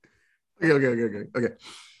Okay.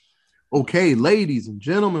 Okay, ladies and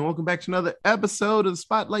gentlemen, welcome back to another episode of the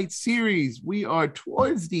Spotlight series. We are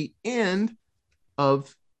towards the end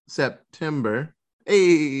of September.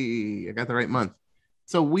 Hey, I got the right month.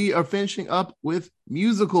 So we are finishing up with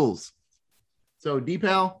musicals. So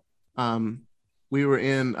Deepal, we were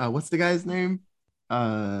in what's the guy's name?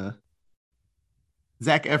 Zac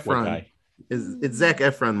Efron. It's Zac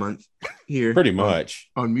Efron month here. Pretty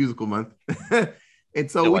much on musical month. And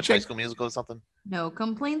so we watch High School Musical or something. No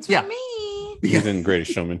complaints from me. He's in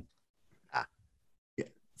Greatest Showman. Yeah.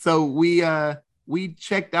 So we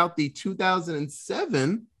checked out the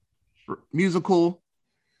 2007 musical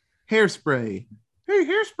Hairspray. Hey,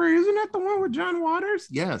 Hairspray, isn't that the one with John Waters?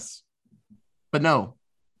 Yes. But no,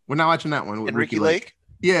 we're not watching that one with and Ricky Lake.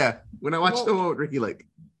 Yeah, we're not watching the one with Ricky Lake.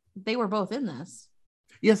 They were both in this.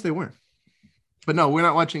 Yes, they were. But no, we're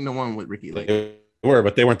not watching the one with Ricky Lake. They were,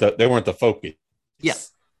 but they weren't the focus.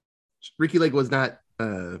 Yes. Ricky Lake was not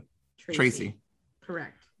Tracy.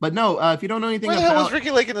 Correct. But no, if you don't know anything Where the about... hell was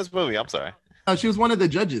Ricky Lake in this movie? I'm sorry. She was one of the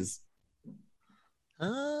judges.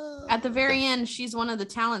 At the very end, she's one of the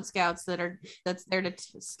talent scouts that's there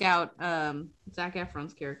to scout Zac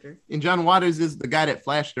Efron's character. And John Waters is the guy that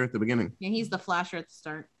flashed her at the beginning. Yeah, he's the flasher at the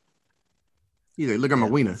start. He's like, look at my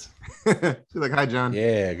wiener. She's like, hi, John.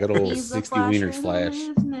 Yeah, good old 60 wieners flash.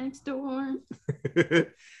 Next door.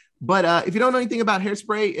 But if you don't know anything about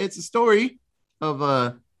Hairspray, it's a story of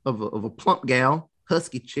a plump gal,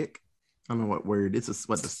 husky chick. I don't know what word. It's the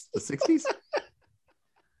 60s?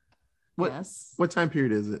 Yes. What time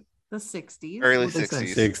period is it? The 60s. Early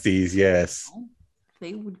 60s. 60s, yes.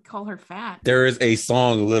 They would call her fat. There is a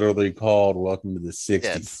song literally called Welcome to the 60s.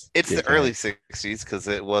 Yeah, it's the early 60s because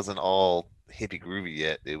it wasn't all hippie groovy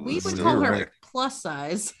yet. We would call her plus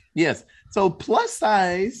size. Yes. So plus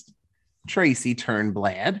sized Tracy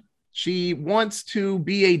Turnblad. She wants to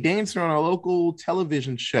be a dancer on a local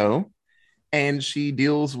television show, and she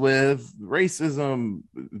deals with racism,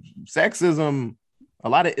 sexism, a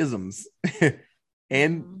lot of isms,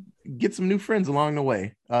 and get some new friends along the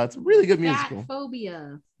way. It's a really good musical. Fat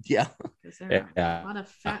phobia. Yeah. There are a lot of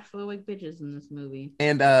fat phobic bitches in this movie.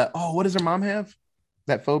 And what does her mom have?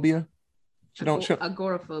 That phobia? She don't show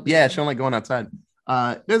agoraphobia. Yeah, she don't like going outside.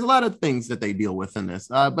 There's a lot of things that they deal with in this,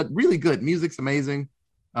 but really good. Music's amazing.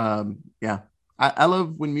 Yeah, I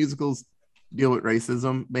love when musicals deal with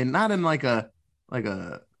racism, but not in like a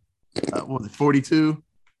what was it, 42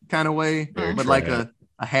 kind of way, but like a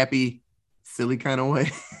happy, silly kind of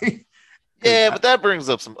way. Yeah, but that brings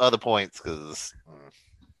up some other points because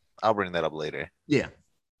I'll bring that up later. Yeah.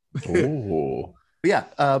 Oh. Yeah,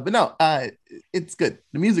 but no, it's good.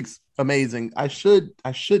 The music's amazing. I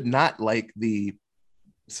should not like the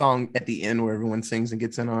song at the end where everyone sings and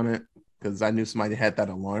gets in on it, because I knew somebody had that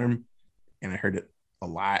alarm and I heard it a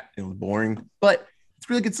lot. It was boring, but it's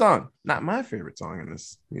a really good song. Not my favorite song in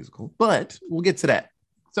this musical, but we'll get to that.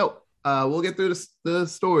 So we'll get through the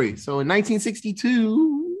story. So in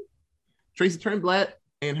 1962, Tracy Turnblad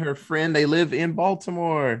and her friend, they live in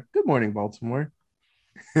Baltimore. Good morning, Baltimore.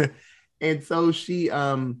 And so she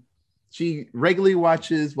regularly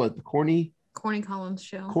watches the Corny Collins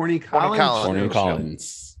show. Corny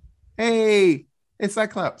Collins. Hey, it's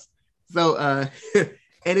Cyclops. So and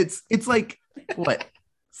it's like what?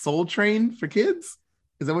 Soul Train for kids?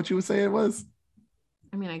 Is that what you would say it was?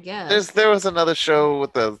 I mean, I guess there was another show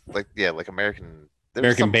with the American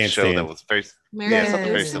Bandstand show that was very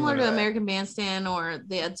it was similar to American Bandstand or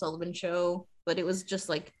the Ed Sullivan Show, but it was just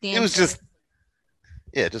like dancing. It was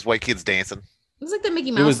just white kids dancing. It was like the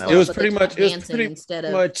Mickey Mouse. It was pretty much instead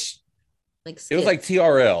of like skits. It was like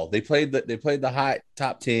TRL. They played the hot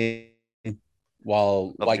top 10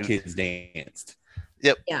 while white kids danced.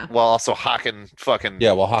 Yep. Yeah. While also hawking fucking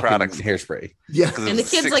while hawking products. Hairspray. Yeah. And the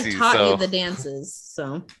kids 60s, taught you the dances.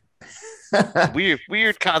 So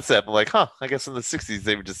weird concept. I'm like, I guess in the 60s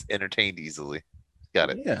they were just entertained easily. Got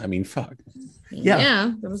it. Yeah, I mean, fuck.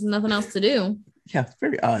 Yeah, there was nothing else to do. Yeah, it's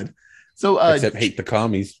very odd. So except hate the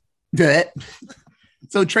commies.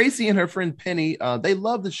 So Tracy and her friend Penny, they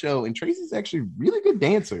love the show, and Tracy's actually a really good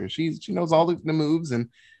dancer. She knows all the moves, and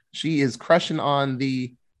she is crushing on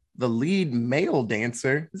the lead male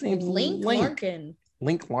dancer. His name's Link Larkin.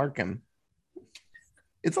 Link Larkin.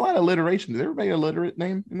 It's a lot of alliteration. Is everybody illiterate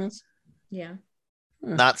name in this? Yeah.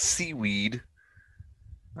 Not Seaweed.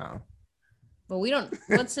 Oh. Well, we don't.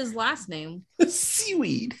 What's his last name?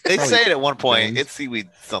 Seaweed. They say it at one point. It's Seaweed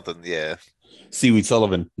something. Yeah. Seaweed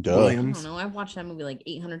Sullivan. Williams. I don't know. I've watched that movie like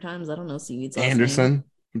 800 times. I don't know Seaweed's Anderson. Name.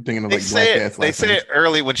 I'm thinking of they like Black Ass. They say it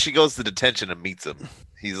early when she goes to detention and meets him.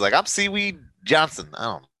 He's like, "I'm Seaweed Johnson." I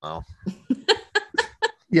don't know.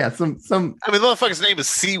 Yeah, some I mean, the motherfucker's name is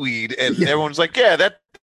Seaweed, and Yeah. everyone's like, "Yeah, that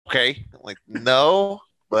okay." I'm like, no,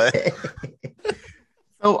 but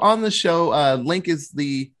So on the show, Link is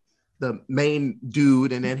the main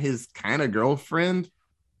dude, and then his kind of girlfriend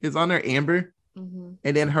is on there, Amber, Mhm,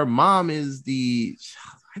 and then her mom is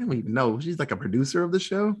I don't even know. She's like a producer of the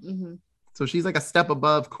show, mhm. so she's like a step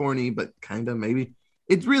above Corny, but kind of maybe.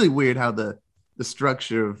 It's really weird how the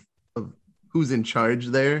structure of who's in charge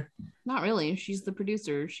there. Not really. She's the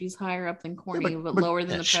producer. She's higher up than Corny, but- but, but- lower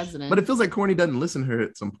than the Yeah, president. But it feels like Corny doesn't listen to her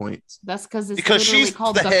at some points. That's because it's Because literally she's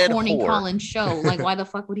called the the head Corny whore. Collins Show. Like, why the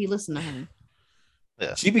fuck would he listen to her?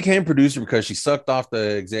 She became producer because she sucked off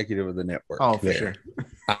the executive of the network. Oh, for There. sure.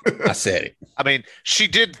 I said it. I mean, she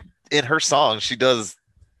did in her song. She does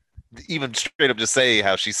even straight up just say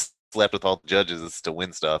how she slept with all the judges to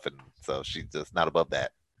win stuff, and so she's just not above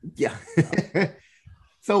that. Yeah.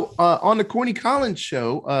 So on the Corny Collins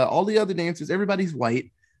show, all the other dancers, everybody's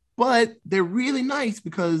white, but they're really nice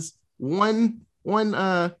because one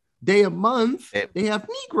day a month Yep. they have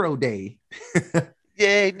Negro Day.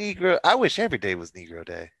 Yay, Negro! I wish every day was Negro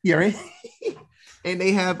Day. Yeah, right. And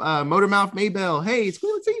they have Motormouth Maybell. Hey, it's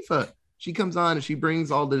Queen Latifah. She comes on and she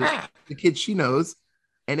brings all the kids she knows,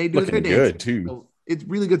 and they do Looking their good dance. too. So it's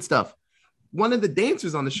really good stuff. One of the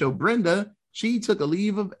dancers on the show, Brenda, she took a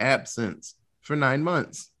leave of absence for 9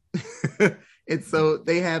 months. And so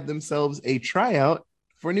they have themselves a tryout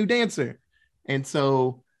for a new dancer. And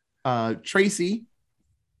so Tracy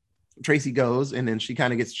goes, and then she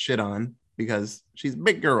kind of gets shit on because she's a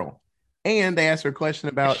big girl. And they ask her a question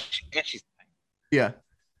about And she's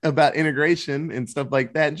about integration and stuff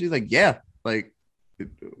like that. And she's like, yeah, like,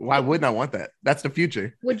 why wouldn't I want that? That's the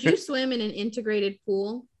future. Would you swim in an integrated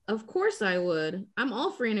pool? Of course I would. I'm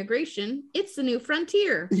all for integration. It's the new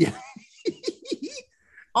frontier. Yeah.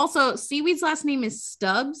 Also, Seaweed's last name is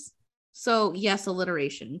Stubbs. So, yes,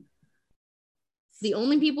 alliteration. The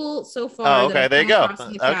only people so far Oh, okay, there you go.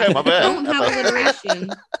 Okay, my bad. don't have alliteration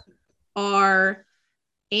are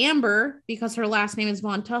Amber, because her last name is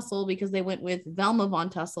Von Tussle, because they went with Velma Von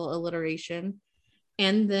Tussle alliteration.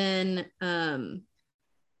 And then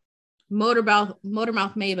Motormouth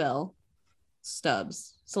Maybell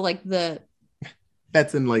Stubbs. So like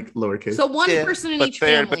That's in like lowercase. so one Yeah, person in but each they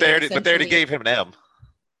family. but they already essentially. gave him an M.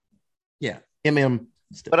 Yeah. MM.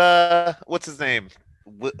 But what's his name?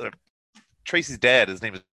 Tracy's dad. His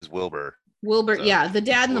name is Wilbur. Wilbur, So, yeah, the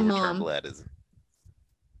dad and the Wilbur mom. Turnblad is.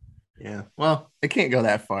 Yeah. Well, it can't go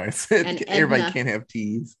that far. And Everybody Edna. can't have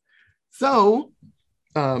T's. So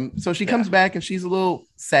she comes back and she's a little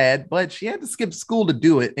sad, but she had to skip school to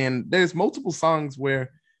do it. And there's multiple songs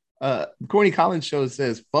where Corny Collins show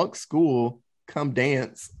says, fuck school, come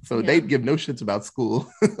dance. So Yeah. they give no shits about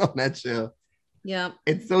school on that show. Yeah.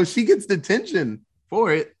 And so she gets detention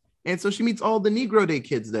for it. And so she meets all the Negro Day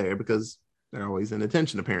kids there because they're always in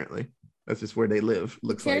detention, apparently. That's just where they live,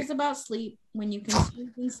 looks Who cares like. about sleep when you can sleep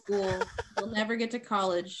in school? You'll never get to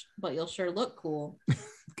college, but you'll sure look cool.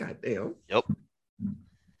 God damn. Yep.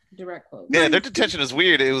 Direct quote. Yeah, their detention is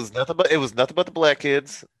weird. It was nothing but the black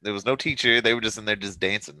kids. There was no teacher. They were just in there just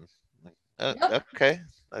dancing. Yep. Okay,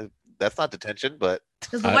 that's not detention, but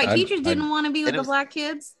Because the white I- teachers didn't want to be with and it the was- black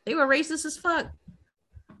kids. They were racist as fuck.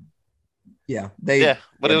 Yeah. but yeah,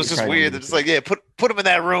 it was they just tried weird. on They're the just like, yeah, put them in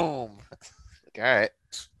that room. Like, all right.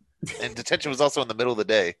 And detention was also in the middle of the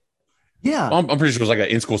day. Yeah. I'm pretty sure it was like an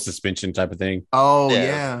in-school suspension type of thing. Oh Yeah.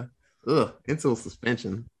 yeah. Ugh. Until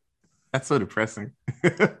suspension. That's so depressing.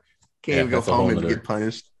 Can't even go that's a home whole and nother- get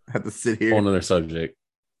punished. Have to sit Whole here. another subject.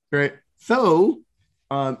 Right. So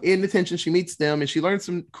in detention, she meets them and she learns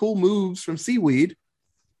some cool moves from Seaweed.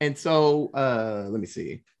 And so let me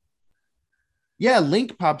see. Yeah,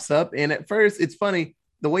 Link pops up, and at first it's funny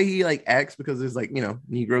the way he like acts because there's like, you know,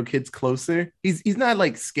 Negro kids closer. He's not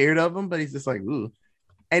like scared of them, but he's just like, ooh.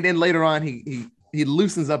 And then later on he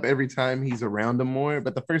loosens up every time he's around them more.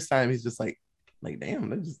 But the first time he's just like damn,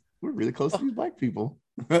 we're really close to these black people.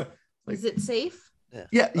 Is it safe?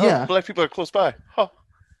 Yeah, Oh, yeah. black people are close by. Huh.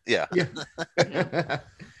 Yeah. Yeah.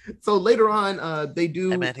 So later on, they do.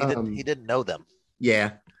 Hey, man, he didn't know them.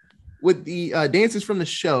 Yeah. With the dancers from the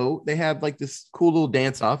show, they have like this cool little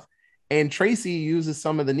dance off, and Tracy uses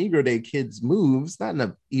some of the Negro Day kids' moves, not in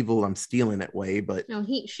a evil I'm stealing it way, but No,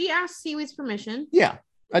 she asked Seaweed's permission. yeah.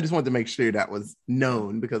 I just wanted to make sure that was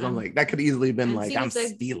known because I'm like, that could easily have been And like, Seaweed I'm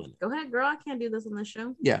said, stealing it. Go ahead, girl. I can't do this on this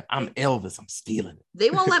show. Yeah, I'm Elvis. I'm stealing it. They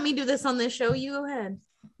won't let me do this on this show. You go ahead.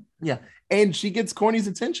 Yeah. And she gets Corny's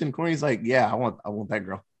attention. Corny's like, yeah, I want that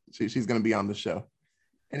girl. She's gonna be on the show.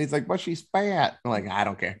 And he's like, but she's fat. I'm like, I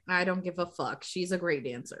don't care. I don't give a fuck. She's a great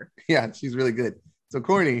dancer. Yeah, she's really good. So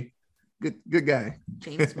Corny, good guy.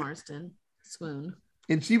 James Marston. Swoon.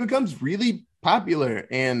 and she becomes really popular,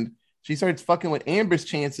 and she starts fucking with Amber's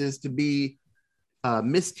chances to be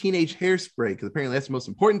Miss Teenage Hairspray, because apparently that's the most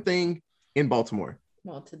important thing in Baltimore.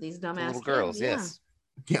 Well, to these The dumbass little kids, girls, yeah. yes.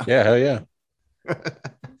 Yeah, hell yeah.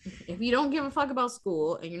 If you don't give a fuck about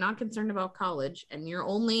school and you're not concerned about college, and your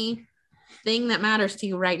only thing that matters to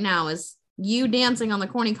you right now is you dancing on the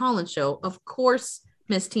Corny Collins show, of course,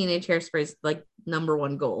 Miss Teenage Hairspray is like number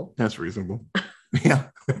one goal. That's reasonable. Yeah.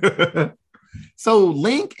 So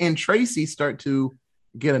Link and Tracy start to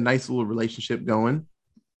get a nice little relationship going,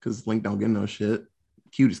 because Link don't get no shit.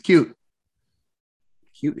 Cute is cute.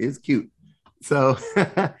 Cute is cute. So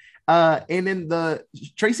and then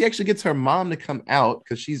Tracy actually gets her mom to come out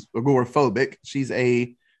because she's agoraphobic. She's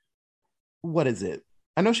what is it?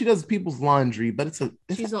 I know she does people's laundry, but she's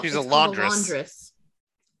She's it's a called laundress.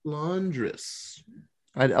 laundress.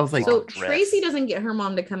 I was like, So Laundress. Tracy doesn't get her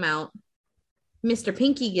mom to come out. Mr.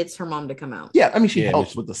 Pinky gets her mom to come out. yeah, I mean, she Yeah,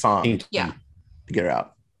 helps Mr. with the song Pinky. Yeah. to get her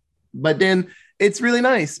out. But then it's really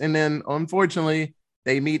nice. And then unfortunately,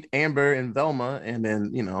 they meet Amber and Velma, and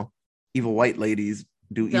then, evil white ladies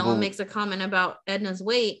do Velma evil. makes a comment about Edna's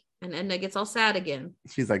weight, and Edna gets all sad again.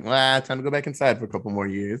 She's like, time to go back inside for a couple more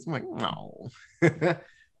years. I'm like, no.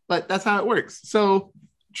 But that's how it works. So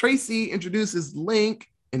Tracy introduces Link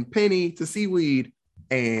and Penny to Seaweed.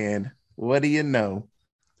 And what do you know?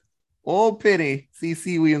 Old Penny sees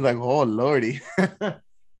Seaweed and is like, oh, Lordy.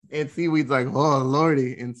 And Seaweed's like, oh,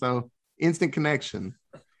 Lordy. And so instant connection.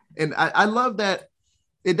 And I love that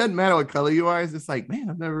it doesn't matter what color you are. It's just like, man,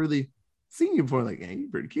 I've never really seen you before. Like, hey, you're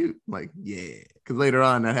pretty cute. I'm like, yeah. Because later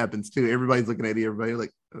on, that happens too. Everybody's looking at you. Everybody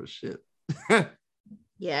like, oh, shit.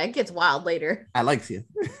 Yeah, it gets wild later. I likes you.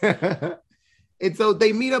 And so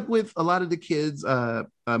they meet up with a lot of the kids,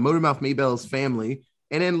 Motormouth Maybelle's family,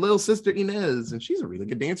 and then little sister Inez. And she's a really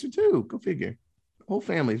good dancer too. Go figure. The whole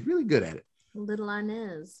family's really good at it. Little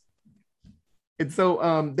Inez. And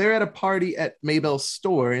so they're at a party at Maybelle's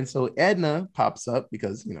store. And so Edna pops up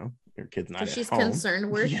because, your kid's not at She's home. concerned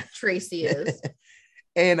where Yeah. Tracy is.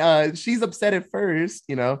 And she's upset at first,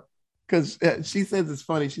 because she says it's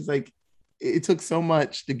funny. She's like, it took so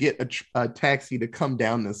much to get a taxi to come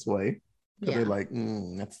down this way. Because Yeah. they're like,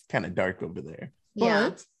 that's kind of dark over there. Yeah.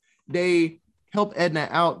 But they help Edna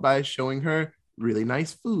out by showing her really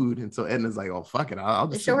nice food. And so Edna's like, oh, fuck it. I'll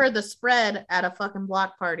They just show her the spread at a fucking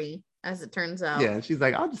block party, as it turns out. Yeah, she's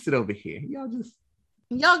like, I'll just sit over here. Y'all just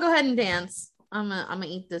Y'all go ahead and dance. I'm gonna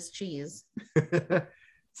eat this cheese.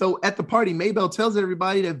 So at the party, Maybelle tells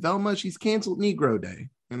everybody that Velma, she's canceled Negro Day.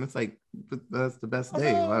 And it's like, that's the best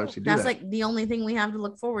day. Why would she do That's that? like the only thing we have to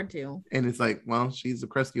look forward to. And it's like, well, she's a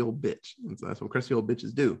crusty old bitch. And so that's what crusty old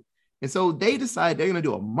bitches do. And so they decide they're going to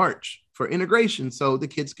do a march for integration so the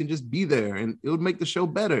kids can just be there and it would make the show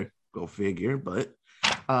better. Go figure. But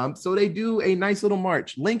so they do a nice little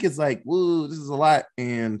march. Link is like, whoa, this is a lot.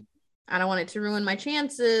 And I don't want it to ruin my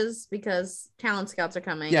chances because talent scouts are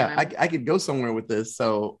coming. yeah, and I could go somewhere with this.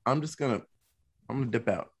 So I'm going to dip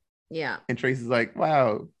out. yeah. And Tracy's like,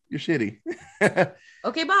 wow, you're shitty.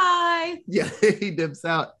 Okay, bye. Yeah, he dips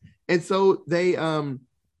out. And so they around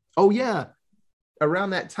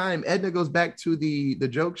that time, Edna goes back to the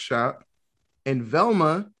joke shop, and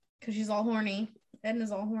Velma, Because she's all horny.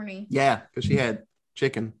 Edna's all horny. yeah, because she had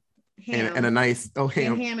chicken Ham. and a nice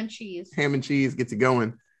ham and cheese. ham and cheese gets it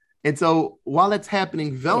going. And so while that's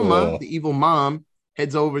happening, Velma, the evil mom,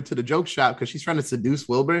 heads over to the joke shop because she's trying to seduce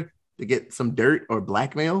Wilbur to get some dirt or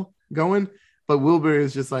blackmail going. But Wilbur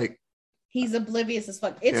is just like, He's oblivious as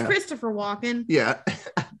fuck. It's Yeah. Christopher Walken, yeah.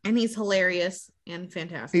 and he's hilarious and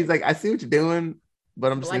fantastic. He's like, I see what you're doing,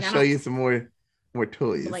 but I'm just Like, gonna I show don't- you some more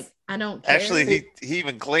toys. like, I don't care. Actually, he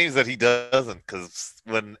even claims that he doesn't, because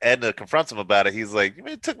when Edna confronts him about it, he's like,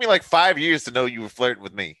 "It took me like 5 years to know you were flirting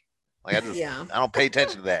with me. Like I Yeah. don't pay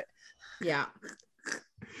attention to that." Yeah.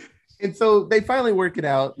 And so they finally work it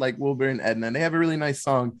out, like Wilbur and Edna, and they have a really nice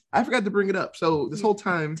song. I forgot to bring it up. So this whole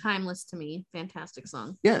time, Timeless to me. Fantastic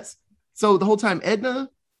song. yes. So the whole time, Edna,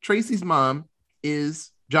 Tracy's mom,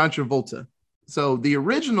 is John Travolta. So the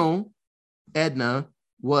original Edna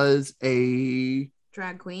was a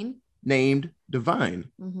Drag queen. named Divine.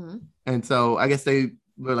 Mm-hmm. And so I guess they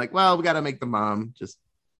were like, well, we got to make the mom just,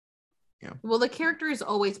 Well, the character is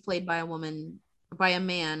always played by a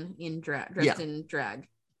man in drag, dressed in drag.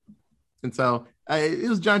 and so it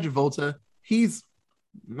was John Travolta. He's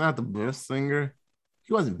not the best singer.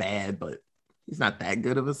 He wasn't bad, but he's not that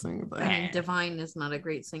good of a singer. But I mean, Divine is not a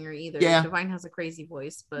great singer either. Yeah. Divine has a crazy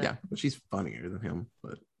voice, but yeah, but she's funnier than him.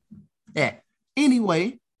 But yeah.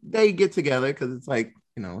 Anyway, they get together because it's like,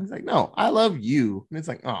 he's like, no, I love you. And it's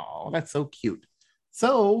like, oh, that's so cute.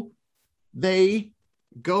 So they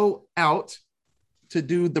go out to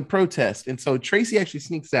do the protest. And so Tracy actually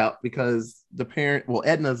sneaks out because the parent, well,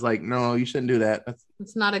 Edna's like, no, you shouldn't do that. That's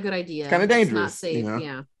It's not a good idea. kind of dangerous. It's not safe. You know?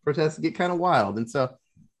 Yeah. Protests get kind of wild. And so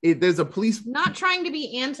there's a police. Not trying to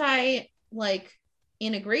be anti like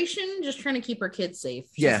integration, just trying to keep her kids safe.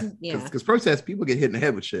 Yeah. Yeah. Because protests, people get hit in the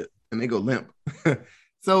head with shit and they go limp.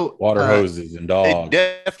 So Water hoses and They dogs.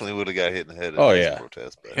 definitely would have got hit in the head. Oh, at this yeah.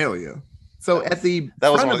 protest, but hell yeah. So at the that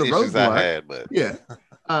was front one of the issues roadblock, I had. But yeah.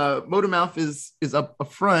 Motormouth is up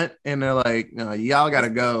front and they're like, no, y'all gotta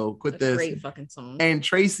go. Quit That's a this. great fucking song. And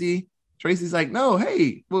Tracy's like, no,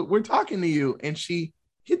 hey, we're talking to you. And she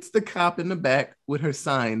hits the cop in the back with her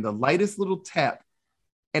sign, the lightest little tap.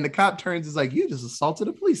 And the cop turns, is like, you just assaulted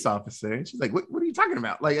a police officer. And she's like, what are you talking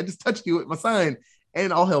about? Like, I just touched you with my sign,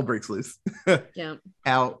 and all hell breaks loose. Yeah.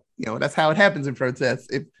 How, that's how it happens in protests.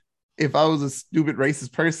 If I was a stupid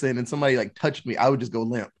racist person and somebody like touched me, I would just go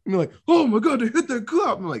limp. I'm like, oh my god, they hit that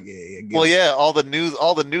cop. I'm like, yeah. well, yeah, all the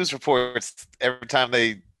news reports every time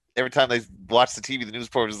they watch the TV, the news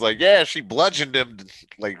report is like, yeah, she bludgeoned him.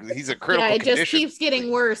 Like he's a critical Yeah, it condition. just keeps getting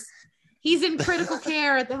worse. He's in critical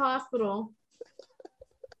care at the hospital.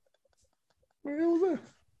 What was that?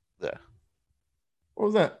 Yeah. What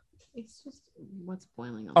was that? It's just what's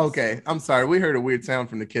boiling on. Okay, I'm sorry. We heard a weird sound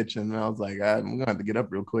from the kitchen, and I was like, I'm gonna have to get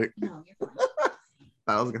up real quick. No, you're fine.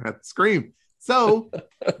 I was gonna have to scream. So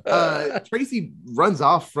Tracy runs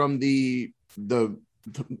off from the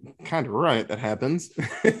kind of riot that happens,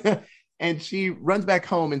 and she runs back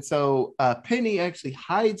home. And so Penny actually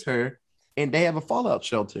hides her, and they have a fallout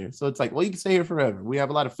shelter. So it's like, well, you can stay here forever. We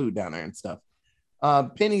have a lot of food down there and stuff.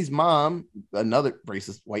 Penny's mom, another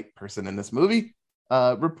racist white person in this movie,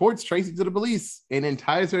 reports Tracy to the police and then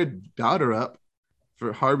ties her daughter up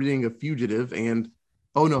for harboring a fugitive. And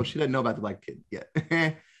oh no, she doesn't know about the black kid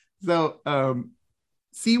yet. So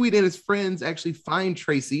Seaweed and his friends actually find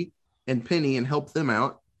Tracy and Penny and help them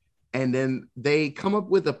out. And then they come up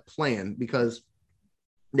with a plan because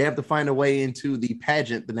they have to find a way into the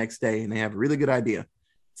pageant the next day, and they have a really good idea.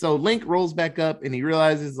 So Link rolls back up and he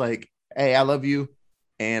realizes, like, hey, I love you,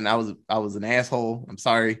 and I was an asshole. I'm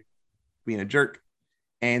sorry, being a jerk.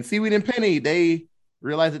 And Seaweed and Penny, they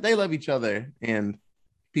realize that they love each other, and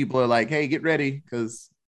people are like, hey, get ready because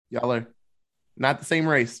y'all are not the same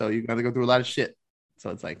race, so you're gonna go through a lot of shit. So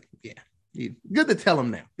it's like, yeah, good to tell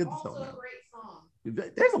them now. Good to tell them now. Great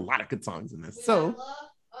song. There's a lot of good songs in this. So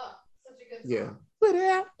such a good yeah.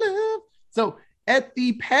 Without love. So at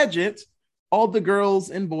the pageant, all the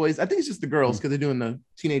girls and boys, I think it's just the girls because they're doing the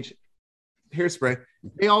teenage hairspray,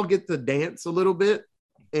 they all get to dance a little bit.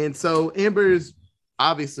 And so Amber's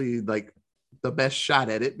obviously like the best shot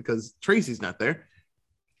at it because Tracy's not there.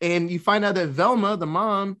 And you find out that Velma, the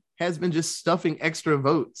mom, has been just stuffing extra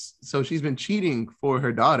votes. So she's been cheating for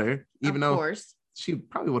her daughter, even though course. she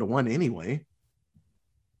probably would have won anyway.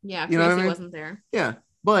 Yeah, You know what Tracy I mean? wasn't there. Yeah,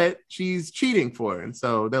 but she's cheating for her. And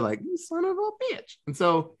so they're like, you son of a bitch. And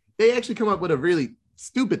so they actually come up with a really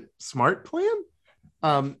stupid, smart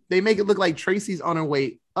plan. They make it look like Tracy's on her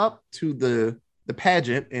way up to the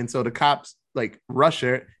pageant. And so the cops like rush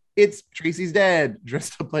her. It's Tracy's dad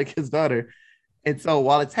dressed up like his daughter. And so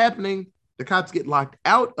while it's happening, the cops get locked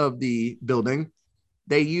out of the building.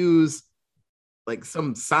 They use like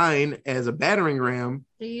some sign as a battering ram.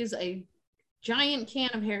 They use a giant can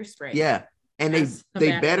of hairspray. Yeah. And As a they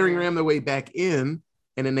battering battering ram. ram their way back in,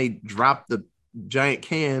 and then they drop the giant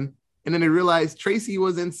can, and then they realize Tracy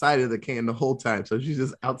was inside of the can the whole time. So she's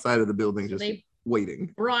just outside of the building, just They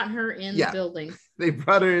waiting. brought her in Yeah. the building. They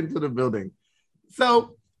brought her into the building.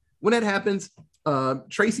 So when that happens,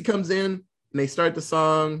 Tracy comes in and they start the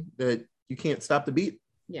song that you can't stop the beat.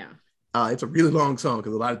 Yeah. It's a really long song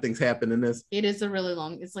because a lot of things happen in this. It is a really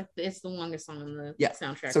long, it's the longest song in the Yeah.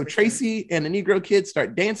 soundtrack. So for sure. Tracy and the Negro kids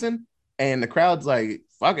start dancing, and the crowd's like,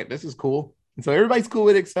 fuck it, this is cool. And so everybody's cool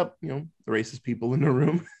with it except, the racist people in the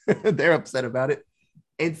room. They're upset about it.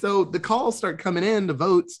 And so the calls start coming in, the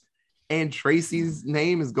votes, and Tracy's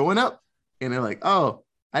name is going up. And they're like, oh,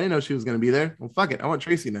 I didn't know she was going to be there. Well, fuck it. I want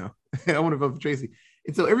Tracy now. I want to vote for Tracy.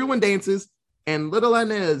 And so everyone dances. And little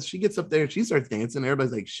Inez, she gets up there and she starts dancing.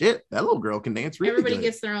 Everybody's like, shit, that little girl can dance really Everybody good.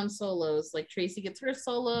 gets their own solos. Like Tracy gets her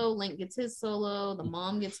solo, Link gets his solo, the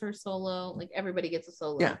mom gets her solo. Like everybody gets a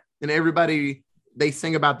solo. Yeah. And everybody, they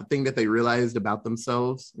sing about the thing that they realized about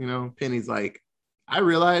themselves. Penny's like, I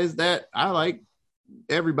realized that I like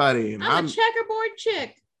everybody. And I'm a checkerboard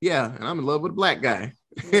chick. yeah, and I'm in love with a black guy.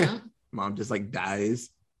 Yeah. Mom just like dies.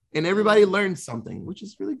 And everybody learns something, which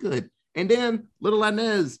is really good. And then little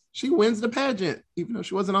Inez, she wins the pageant, even though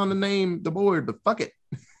she wasn't on the board, but fuck it.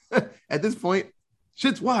 At this point,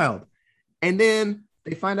 shit's wild. And then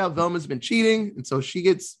they find out Velma's been cheating, and so she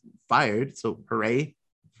gets fired. So hooray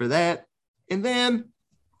for that. And then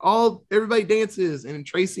everybody dances, and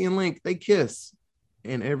Tracy and Link, they kiss,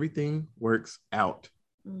 and everything works out.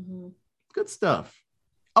 Mm-hmm. Good stuff.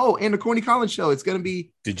 Oh, and the Corny Collins show. It's going to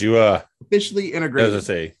be Did you officially integrated. as I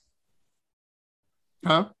say,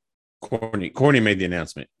 Huh? Corny made the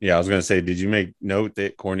announcement. Yeah, I was gonna say, did you make note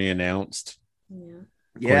that Corny announced Yeah.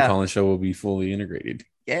 Corny Collins show will be fully integrated?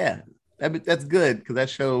 Yeah. That's good because that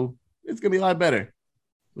show it's gonna be a lot better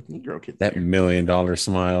with Negro kids. That there. $1 million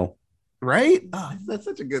smile. Right? Oh, that's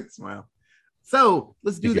such a good smile. So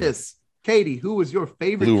let's do You can- this. Katie, who was your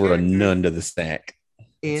favorite Blew her a character nun to the stack.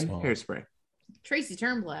 in Smile. Hairspray? Tracy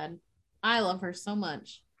Turnblad. I love her so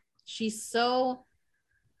much. She's so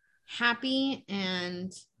happy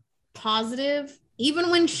and positive, even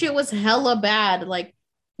when shit was hella bad. Like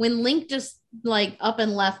when Link just like up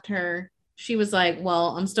and left her, she was like,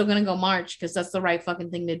 well, I'm still gonna go march because that's the right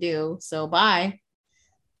fucking thing to do. So bye.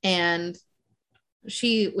 And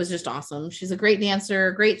she was just awesome. She's a great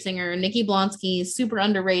dancer, great singer. Nikki Blonsky, super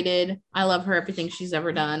underrated. I love her, everything she's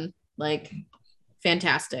ever done. Like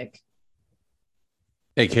fantastic.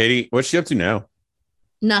 Hey, Katie, what's she up to now?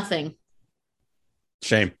 Nothing.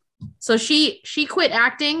 Shame. So she quit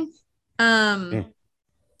acting a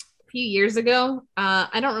few years ago.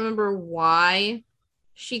 I don't remember why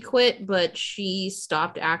she quit, but she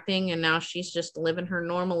stopped acting and now she's just living her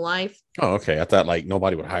normal life. Oh, okay. I thought like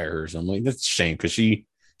nobody would hire her. So I'm like, that's a shame because she's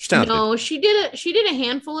talented. No, she did a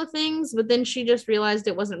handful of things, but then she just realized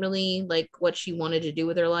it wasn't really like what she wanted to do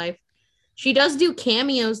with her life. She does do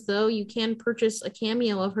cameos though. You can purchase a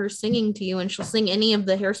cameo of her singing to you and she'll sing any of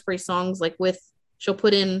the Hairspray songs she'll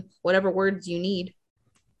put in whatever words you need.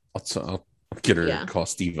 I'll get her Yeah. to call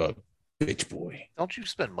Steve a bitch boy. Don't you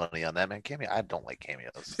spend money on that, man? Cameo. I don't like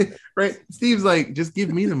cameos. Right? Steve's like, just give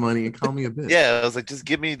me the money and call me a bitch. Yeah, I was like, just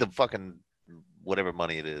give me the fucking whatever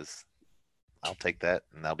money it is. I'll take that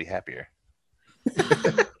and I'll be happier.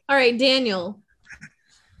 All right, Daniel.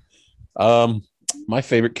 My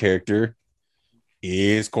favorite character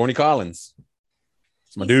is Corny Collins.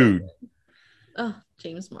 It's my dude. Oh,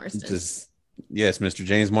 James Marsden. Yes, Mr.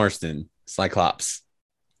 James Marsden, Cyclops,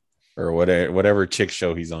 or whatever chick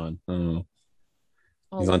show he's on. I don't know.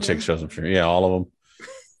 He's on chick shows, I'm sure. Yeah, all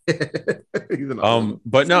of them.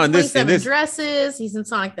 But no, in this, 27 Dresses. He's in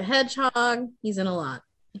Sonic the Hedgehog. He's in a lot.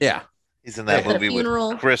 yeah, He's in that Death at a movie with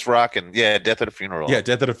Funeral. Chris Rock and Death at a Funeral. yeah,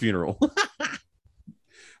 Death at a Funeral.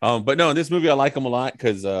 But no, in this movie, I like him a lot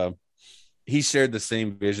because he shared the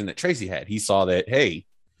same vision that Tracy had. He saw that, hey,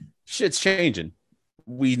 shit's changing.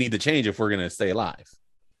 We need to change if we're gonna stay alive.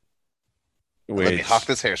 Let me hawk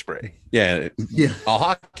this hairspray. Yeah, Yeah. I'll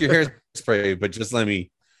hawk your hairspray, but just let me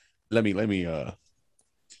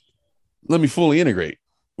fully integrate,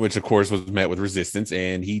 which of course was met with resistance,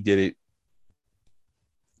 and he did it.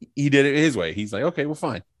 He did it his way. He's like, okay, well,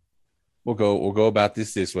 fine. We'll go about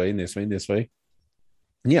this way and this way and this way.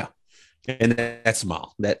 Yeah. And that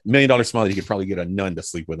smile, that $1 million smile, you could probably get a nun to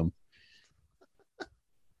sleep with him.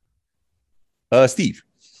 Steve.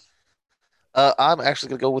 I'm actually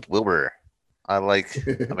gonna go with Wilbur. I like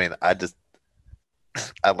that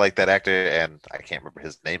actor, and I can't remember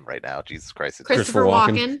his name right now. Jesus Christ! Christopher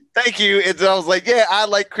Walken. Walken. Thank you. And I was like, yeah, I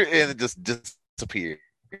like Chris, and it just disappeared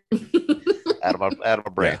out of my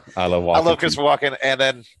brain. Yeah, I love Walken. I love Christopher Walken, and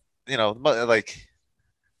then like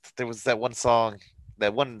there was that one song,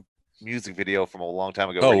 that one music video from a long time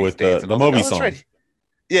ago. Oh, where he was with dancing. the I was like, Moby oh, that's song. right.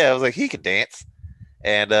 Yeah, I was like, he can dance.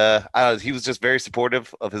 And he was just very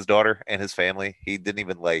supportive of his daughter and his family. He didn't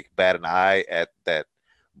even like bat an eye at that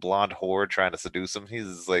blonde whore trying to seduce him. He's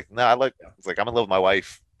just like, no, it's like I'm in love with my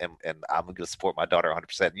wife, and I'm gonna support my daughter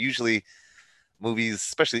 100%. Usually, movies,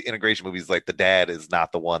 especially integration movies, like the dad is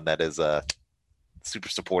not the one that is super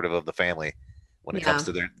supportive of the family when it comes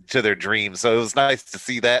to their dreams. So it was nice to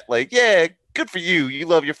see that. Like, yeah, good for you. You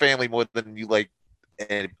love your family more than you like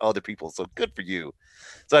other people. So good for you.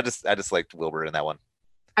 So I just liked Wilbur in that one.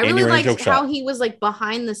 I And really you're in a liked joke how shop. he was like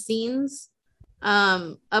behind the scenes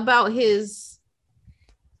about his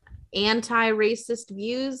anti-racist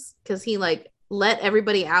views because he like let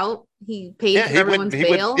everybody out. He paid Yeah, for he went- everyone's he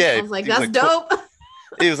went- bail. yeah, I was like, he was that's like, dope.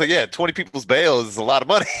 He was like, yeah, 20 people's bail is a lot of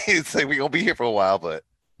money. It's like, we're going to be here for a while. But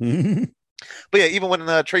yeah, even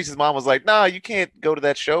when Tracy's mom was like, nah, you can't go to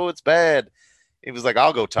that show. It's bad. He was like,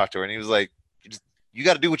 I'll go talk to her. And he was like, you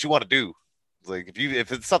got to do what you want to do. It's like,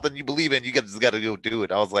 if it's something you believe in, you just got to go do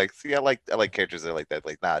it. I was like, see, I like characters that are like that.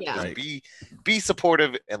 Like, nah, Yeah. just Right. be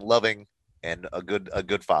supportive and loving and a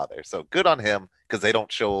good father. So good on him, because that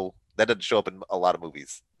doesn't show up in a lot of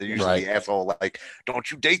movies. They're usually Right. the asshole, like, don't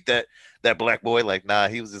you date that black boy. Like, nah,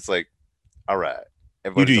 he was just like, all right.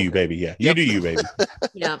 You Everybody's do you, okay. baby. Yeah, Yep. you do you, baby.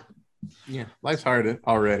 Yeah. Yeah, life's harder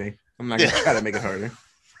already. I'm not gonna try to make it harder.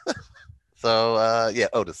 So yeah,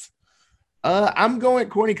 Otis. I'm going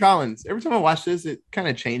Corny Collins. Every time I watch this, it kind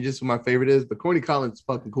of changes who my favorite is, but Corny Collins is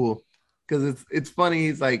fucking cool because it's funny.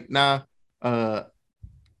 He's like, nah,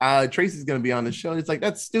 Tracy's gonna be on the show. It's like,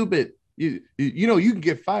 that's stupid. You know you can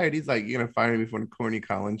get fired. He's like, you're gonna fire me for the Corny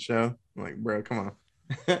Collins show. I'm like, bro, come on.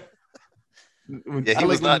 Yeah, he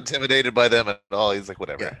was not intimidated by them at all. He's like,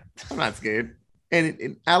 whatever. Yeah, I'm not scared.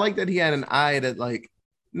 And I like that he had an eye that, like,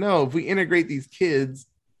 no, if we integrate these kids,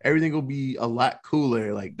 everything will be a lot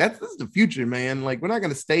cooler. Like, this is the future, man. Like, we're not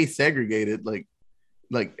gonna stay segregated. Like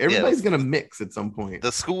everybody's gonna mix at some point.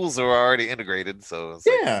 The schools are already integrated, so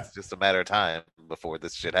it's just a matter of time before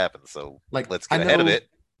this shit happens. So like, let's get ahead of it.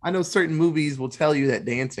 I know certain movies will tell you that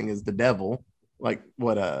dancing is the devil, like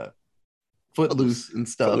what Footloose and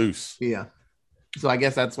stuff. Footloose. Yeah. So I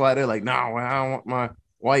guess that's why they're like, no, I don't want my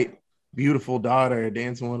white beautiful daughter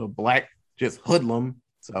dancing with a black just hoodlum.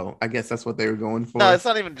 So I guess that's what they were going for. No, it's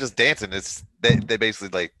not even just dancing. It's they basically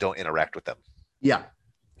like don't interact with them. Yeah.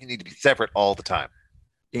 You need to be separate all the time.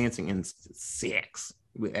 Dancing in sex.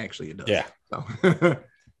 Actually, it does. Yeah.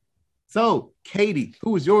 So Katie,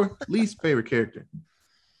 who was your least favorite character?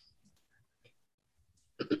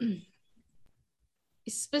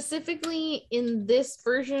 Specifically in this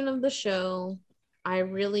version of the show, I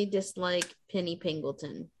really dislike Penny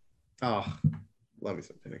Pingleton. Oh, love you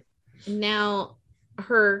some Penny. Now,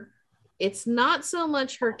 it's not so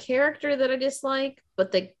much her character that I dislike,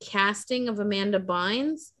 but the casting of Amanda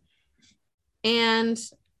Bynes. And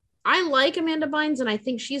I like Amanda Bynes, and I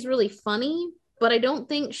think she's really funny, but I don't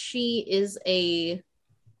think she's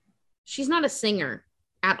not a singer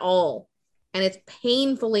at all. And it's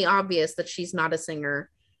painfully obvious that she's not a singer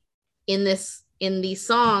in these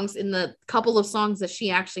songs, in the couple of songs that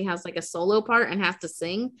she actually has like a solo part and has to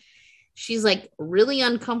sing. She's like really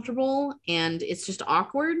uncomfortable and it's just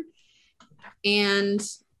awkward. And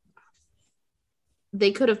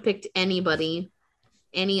they could have picked anybody,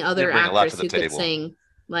 any other actress who could sing.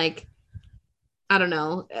 Like, I don't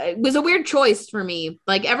know. It was a weird choice for me.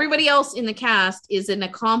 Like, everybody else in the cast is an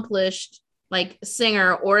accomplished like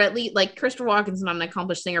singer, or at least like Christopher Walken's not an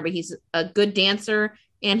accomplished singer, but he's a good dancer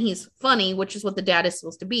and he's funny, which is what the dad is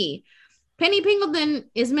supposed to be. Penny Pingleton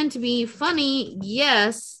is meant to be funny,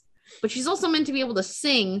 yes, but she's also meant to be able to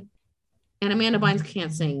sing, and Amanda Bynes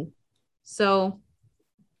can't sing. So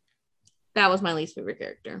that was my least favorite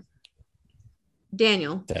character.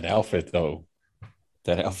 Daniel. That outfit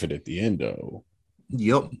at the end though.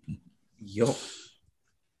 Yup.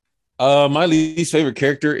 My least favorite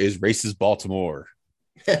character is Racist Baltimore.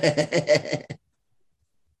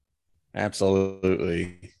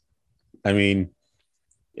 Absolutely. I mean,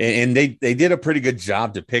 and they did a pretty good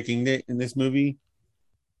job depicting it in this movie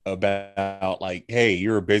about like, hey,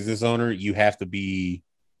 you're a business owner, you have to be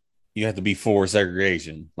for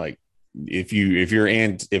segregation. Like if you're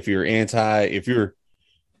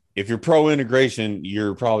pro integration,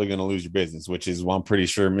 you're probably going to lose your business, which is why I'm pretty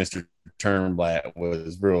sure Mr. Turnblatt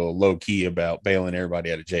was real low key about bailing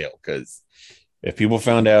everybody out of jail. Because if people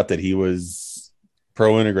found out that he was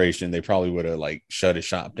pro integration, they probably would have like shut his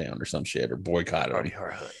shop down or some shit or boycotted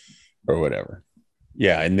him or whatever.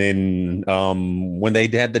 Yeah. And then when they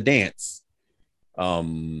had the dance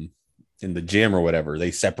in the gym or whatever,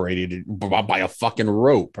 they separated it by a fucking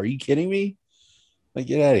rope. Are you kidding me? Like,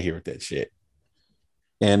 get out of here with that shit.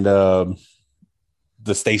 And the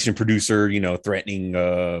station producer,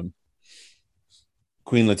 threatening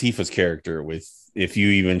Queen Latifah's character with, if you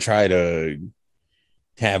even try to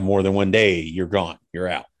have more than one day, you're gone, you're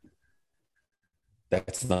out.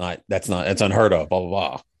 That's unheard of, blah, blah,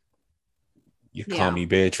 blah. You call me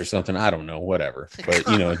bitch or something. I don't know, whatever. But,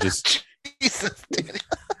 just Jesus,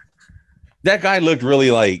 that guy looked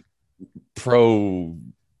really like pro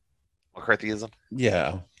McCarthyism.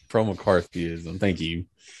 Yeah. Pro McCarthyism. Thank you.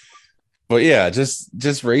 But yeah, just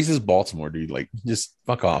racist Baltimore, dude. Like, just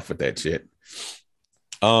fuck off with that shit.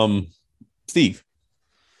 Steve.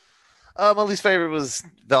 My least favorite was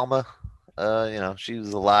Velma. She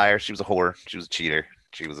was a liar. She was a whore. She was a cheater.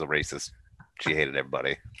 She was a racist. She hated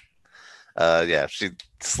everybody. She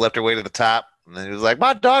slept her way to the top, and then it was like,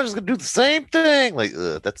 my daughter's gonna do the same thing. Like,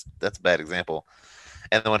 that's a bad example.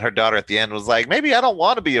 And then when her daughter at the end was like, maybe I don't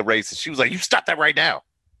want to be a racist, she was like, you stop that right now.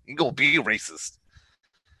 You're gonna be a racist.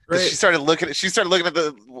 Right. She started looking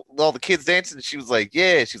at all the kids dancing, and she was like,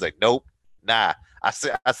 yeah. She's like, nope, nah. I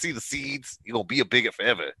see the seeds. You're gonna be a bigot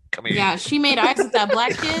forever. Come here. Yeah, she made eyes with that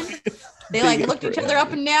black kid. They like looked each other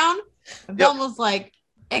up and down. And Velma was like,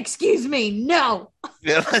 Excuse me, no.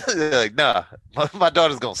 Yeah, like nah, my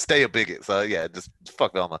daughter's gonna stay a bigot. So yeah, just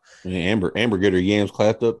fuck Velma. And Amber get her yams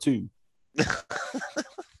clapped up too.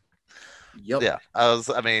 Yep. Yeah,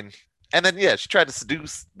 I mean, and then yeah, she tried to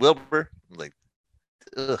seduce Wilbur. I'm like,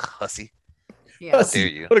 ugh, hussy. Yeah. dare Hussy.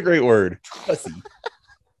 you. What a great word. Hussy.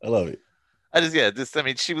 I love it. I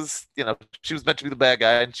mean, she was meant to be the bad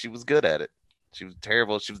guy, and she was good at it. She was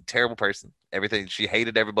terrible. She was a terrible person. Everything, she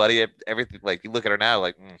hated everybody. Everything. Like you look at her now,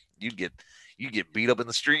 like you get beat up in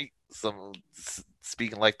the street.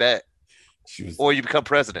 Speaking like that, She was. or you become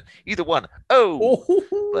president. Either one.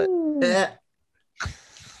 Oh, Eh,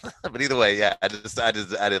 but either way, yeah. I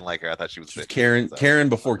didn't like her. I thought she was She was bitch. Karen. So, Karen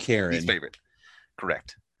before least Karen. favorite.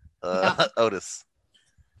 Correct. Yeah. Otis.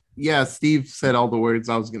 yeah, Steve said all the words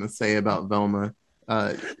I was gonna say about Velma.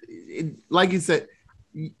 Like you said,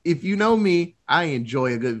 if you know me, I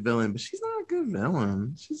enjoy a good villain, but she's not a good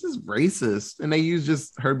villain. She's just racist, and they use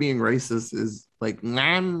just her being racist as like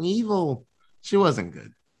I'm evil. She wasn't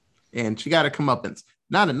good, and she got a comeuppance.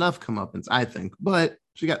 Not enough comeuppance, I think, but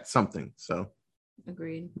she got something. So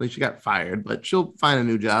Agreed. at least she got fired, but she'll find a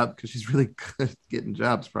new job because she's really good at getting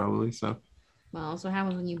jobs, probably. So Well, that's what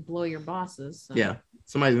happens when you blow your bosses. So. yeah,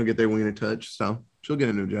 somebody's gonna get their wiener touched, so she'll get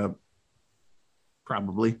a new job,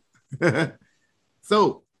 probably.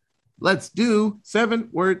 So let's do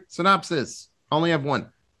 7-word synopsis. Only have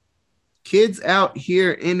one. Kids out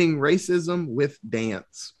here ending racism with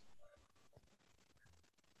dance.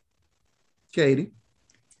 Katie.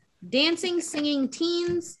 Dancing, singing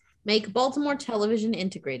teens make Baltimore television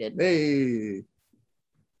integrated. Hey.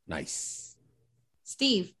 Nice.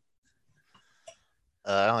 Steve.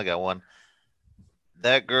 I only got one.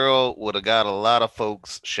 That girl would have got a lot of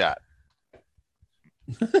folks shot.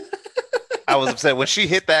 I was upset when she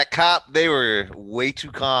hit that cop. They were way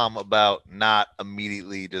too calm about not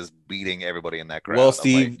immediately just beating everybody in that crowd. Well, I'm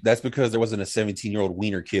Steve, like, that's because there wasn't a 17-year-old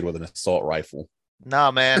wiener kid with an assault rifle.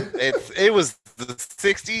 nah, man, it was the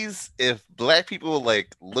 '60s. If black people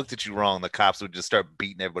like looked at you wrong, the cops would just start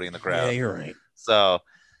beating everybody in the crowd. Yeah, you're right. So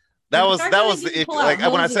that was the issue. Like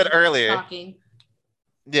when I said earlier. Shocking.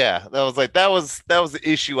 Yeah, that was the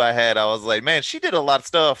issue I had. I was like, man, she did a lot of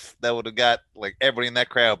stuff that would have got like everybody in that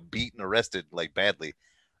crowd beat and arrested like badly.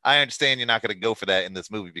 I understand you're not going to go for that in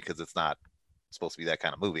this movie because it's not supposed to be that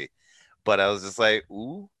kind of movie. But I was just like,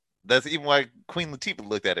 ooh, that's even why Queen Latifah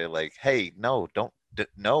looked at it like, hey, no,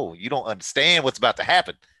 you don't understand what's about to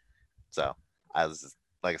happen. So I was just,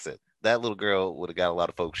 like I said, that little girl would have got a lot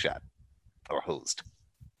of folks shot or hosed.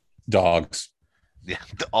 Dogs. Yeah,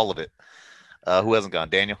 all of it. Who hasn't gone?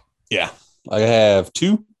 Daniel? Yeah. I have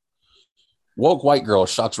 2. Woke white girl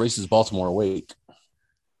shocks racist Baltimore awake.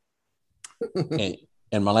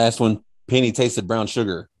 and my last one, Penny tasted brown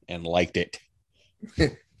sugar and liked it.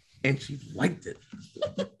 And she liked it.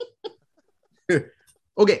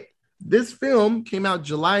 Okay, this film came out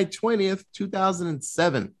July 20th,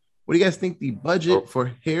 2007. What do you guys think the budget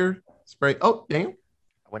for Hairspray? Oh, damn.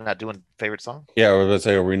 We're not doing favorite song? Yeah, I was going to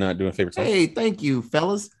say, are we not doing favorite songs? Hey, thank you,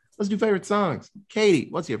 fellas. Let's do favorite songs. Katie,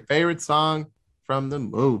 what's your favorite song from the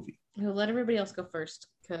movie? We'll let everybody else go first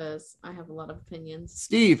because I have a lot of opinions.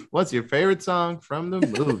 Steve, what's your favorite song from the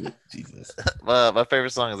movie? Jesus. My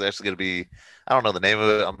favorite song is actually going to be, I don't know the name of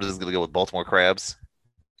it. I'm just going to go with Baltimore Crabs.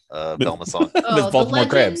 Velma song. Oh, Miss Baltimore the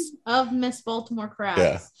Legend Crabs. of Miss Baltimore Crabs.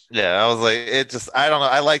 Yeah. Yeah, I was like, it just, I don't know.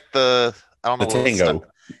 I like I don't know. The what was tango.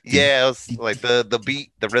 Yeah, it was like the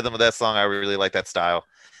beat, the rhythm of that song. I really like that style.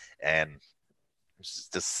 And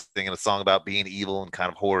just singing a song about being evil and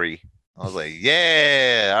kind of hoary. I was like,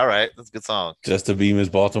 yeah, all right, that's a good song. Just to be Miss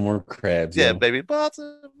Baltimore Crabs. Yeah, yo. baby,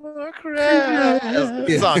 Baltimore Crabs. That's a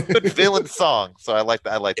good song, good villain song. So I like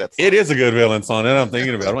that. I like that song. It is a good villain song. And I'm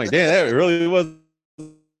thinking about it. I'm like, damn, that really was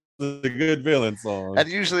a good villain song. And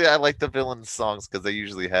usually I like the villain songs because they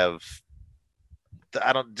usually have,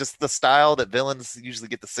 just the style that villains usually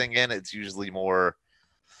get to sing in. It's usually more,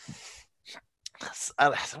 I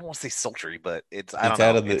don't want to say sultry, but it's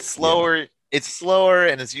slower. Yeah. It's slower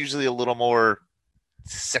and it's usually a little more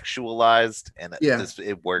sexualized, and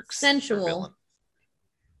it works. Sensual.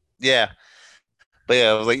 Yeah. But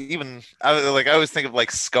yeah, I was like, I always think of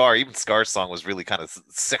like Scar. Even Scar's song was really kind of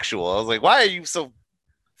sexual. I was like, why are you so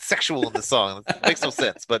sexual in this song? It makes no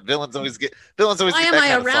sense. But villains always get. Why am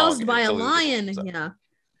I aroused by a lion? So. Yeah.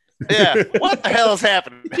 Yeah. What the hell is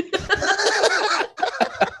happening?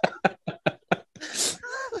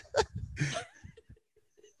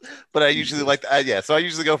 But I usually so I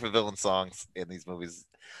usually go for villain songs in these movies.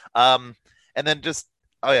 And then just,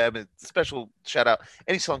 special shout out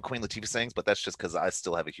any song Queen Latifah sings, but that's just because I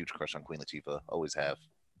still have a huge crush on Queen Latifah. Always have.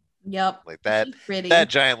 Yep. Like that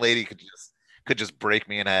giant lady could could just break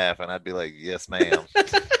me in half, and I'd be like, "Yes, ma'am."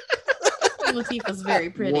 Latifah's very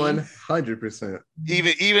pretty. 100%.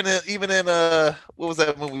 Even in what was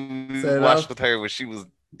that movie we Set It watched Off? with her where she was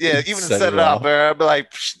even in Set Set It It Off, Off. where I'd be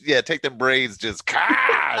like, "Psh, yeah, take them braids, just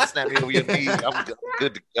snap me over your knee. I'm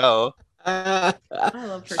good to go." I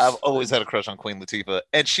love her. I've always had a crush on Queen Latifah,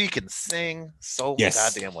 and she can sing so Yes.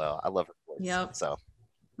 goddamn well. I love her voice. Yep. So,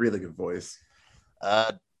 Really good voice.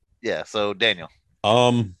 yeah. So Daniel,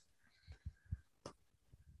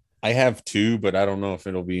 I have two, but I don't know if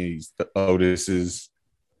it'll be Otis's.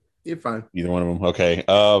 You're fine. Either one of them. Okay.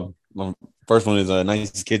 First one is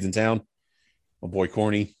Nicest Kids in Town. My boy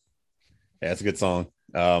Corny. Yeah, that's a good song.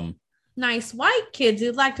 Nice white kids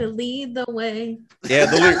who'd like to lead the way. Yeah,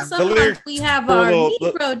 the Once a month lyrics. we have were a our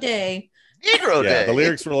little- Negro Day. Negro Yeah, Day. the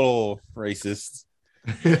lyrics were a little racist.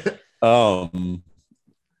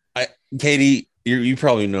 Katie, you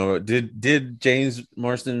probably know it. Did James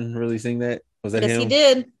Marston really sing that? Was that Yes, him? he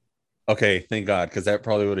did. Okay, thank God, because that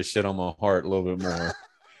probably would have shit on my heart a little bit more.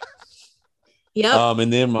 Yep.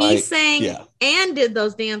 And then He sang yeah. and did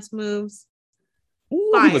those dance moves.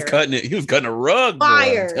 Ooh, he was Fire. cutting it. He was cutting a rug. Boy,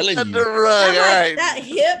 Fire. I'm telling Cut you. the rug, That, all like, right. that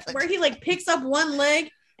hip where he like picks up one leg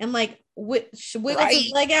and like wiggles Right.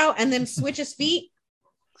 his leg out and then switches feet.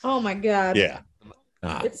 Oh my god. Yeah.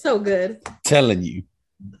 Ah, It's so good. telling you.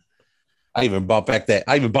 I even bought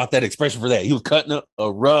that expression for that. He was cutting a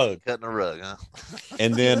rug. Cutting a rug, huh?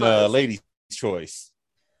 And then was. Lady's Choice.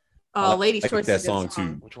 Oh, I Ladies' like Choice that is a good song,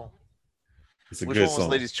 too. Which one? It's a Which good one was song.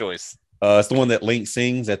 Lady's Choice? It's the one that Link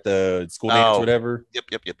sings at the school dance, Oh. whatever. Yep.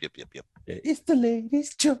 Yeah, it's the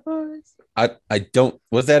lady's choice. I don't.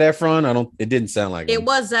 Was that Efron? I don't. It didn't sound like It him.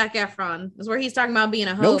 was Zac Efron. It's where he's talking about being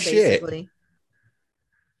a hoe, No shit. basically.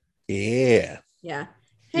 Yeah. Yeah.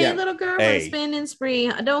 Hey, Yeah. little girl, Hey. we're spending spree.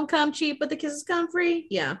 I don't come cheap, but the kisses come free.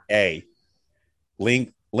 Yeah. Hey,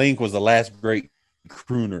 Link was the last great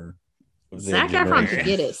crooner. of that Zac Efron generation. could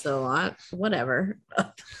get it, so whatever.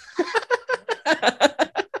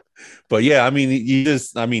 But yeah, I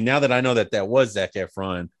mean, now that I know that was Zac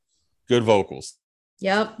Efron, good vocals,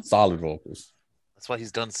 Yep. solid vocals. That's why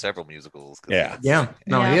he's done several musicals. 'cause Yeah. Yeah.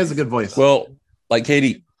 No, Yeah. he has a good voice. Well, like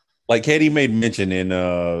Katie made mention in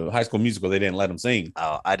High School Musical, they didn't let him sing.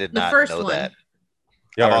 Oh, I did The not first know one. that.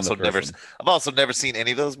 Yeah, I've in also the never, first one. I've also never seen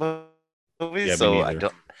any of those movies, Yeah, me so I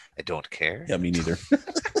neither. don't care. Yeah, me neither.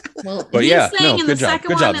 Well, But he yeah, sang no, in the good job. second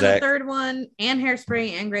Good one job, and Zach. the third one, and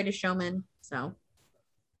Hairspray and Greatest Showman. So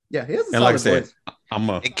yeah, he has a And like I solid said, voice. I'm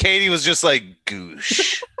a And Katie was just like,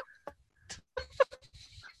 goosh.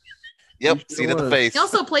 Yep, He seen it in the was. face. he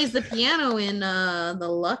also plays the piano in the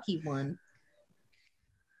Lucky one.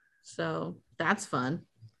 So that's fun.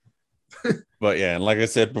 But yeah, and like I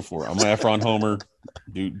said before, I'm an Efron Homer.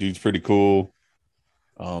 Dude's pretty cool.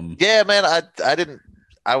 Yeah, man,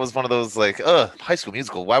 I was one of those like, High School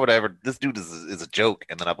Musical. Why would I ever? This dude is a joke.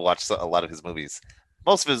 And then I've watched a lot of his movies.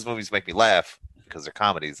 Most of his movies make me laugh because they're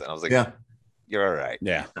comedies, and I was like, Yeah, you're all right.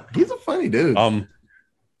 yeah. he's a funny dude.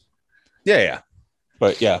 Yeah.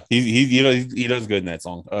 But yeah, he does good in that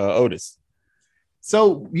song. Otis.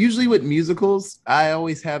 So usually with musicals, I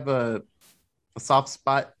always have a soft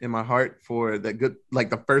spot in my heart for the good, like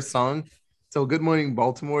the first song. So Good Morning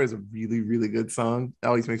Baltimore is a really, really good song. It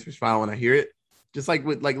always makes me smile when I hear it. Just like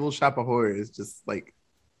with like Little Shop of Horrors, just like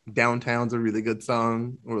Downtown's a really good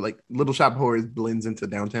song, or like Little Shop of Horrors blends into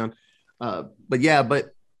Downtown. But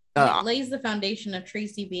it lays the foundation of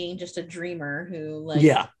Tracy being just a dreamer who, like,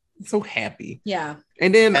 yeah, so happy. yeah.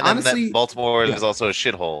 And then And honestly, then Baltimore yeah. is also a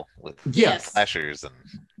shithole with yes, slashers and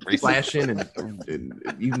racism. flashing and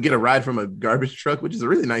you can get a ride from a garbage truck, which is a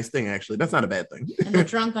really nice thing. Actually, that's not a bad thing. And the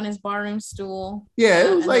drunk on his barroom stool. Yeah, it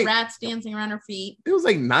was and like the rats dancing around her feet. it was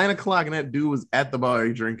like 9 o'clock, and that dude was at the bar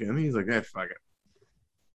drinking. He's like, fuck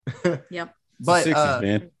it. Yep. But It's the 60s,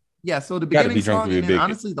 man. yeah, so the Gotta beginning be drunk song, to be and a then bigot.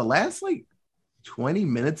 honestly, the last like 20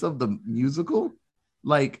 minutes of the musical,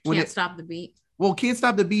 like when Can't it stop the beat. Can't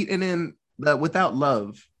Stop the Beat, and then the Without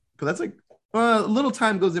Love, because that's like a little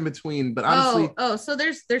time goes in between. But honestly, So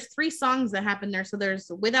there's 3 songs that happen there. So there's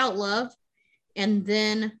Without Love, and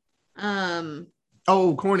then Corny,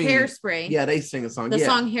 Hairspray. yeah, they sing a song. The yeah.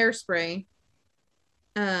 song Hairspray.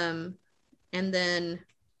 And then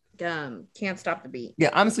Can't Stop the Beat. Yeah,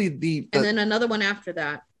 honestly, And then another one after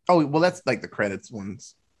that. that's like the credits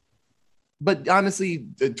ones. But honestly,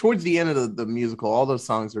 towards the end of the musical, all those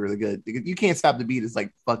songs are really good. You Can't Stop the Beat is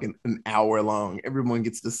like fucking an hour long. Everyone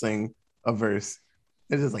gets to sing a verse.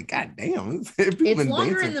 It's just like, God damn. People It's been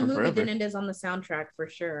longer dancing in the for movie forever. than it is on the soundtrack for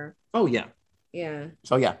sure. Oh yeah. Yeah.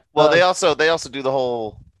 So yeah. Well, they also do the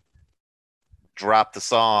whole drop the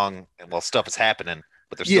song and while stuff is happening,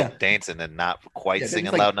 but they're still Yeah. dancing and not quite Yeah, they're singing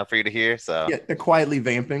just like- loud enough for you to hear. So Yeah, they're quietly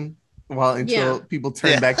vamping until Yeah. people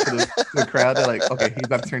turn Yeah. back to the crowd. They're like, okay, he's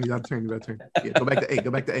about to turn, he's about to turn, he's about to turn. Yeah, go back to A,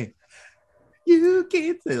 go back to A. You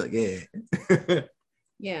can't say like, yeah.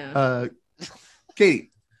 Yeah.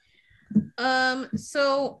 Katie.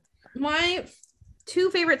 So my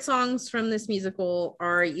two favorite songs from this musical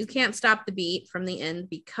are You Can't Stop the Beat from the end,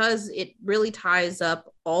 because it really ties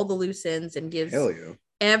up all the loose ends and gives yeah.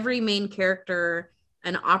 every main character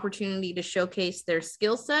an opportunity to showcase their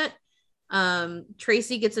skill set.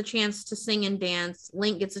 Tracy gets a chance to sing and dance.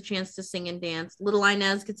 Link gets a chance to sing and dance. Little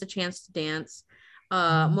Inez gets a chance to dance.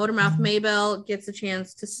 Motormouth Maybelle gets a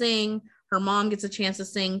chance to sing. Her mom gets a chance to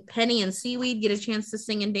sing. Penny and Seaweed get a chance to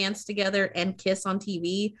sing and dance together and kiss on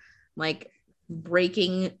TV, like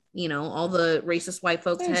breaking, all the racist white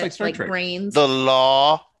folks' Yeah, it's heads, like like Star Trek. brains. the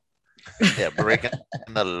law, yeah, breaking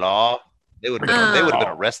the law. They would have been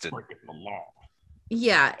arrested.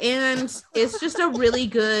 Yeah, and it's just a really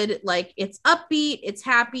good, like, it's upbeat, it's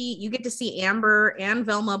happy. You get to see Amber and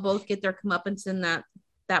Velma both get their comeuppance in that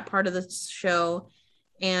part of the show.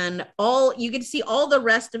 And you get to see all the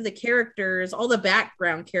rest of the characters, all the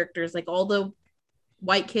background characters, like all the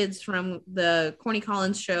white kids from the Corny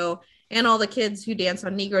Collins show and all the kids who dance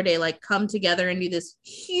on Negro Day, like, come together and do this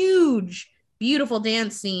huge, beautiful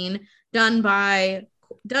dance scene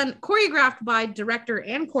choreographed by director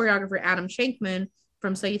and choreographer Adam Shankman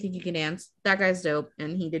from So You Think You Can Dance. That guy's dope,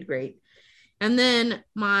 and he did great. And then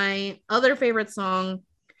my other favorite song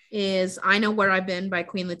is I Know Where I've Been by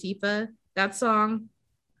Queen Latifah. That song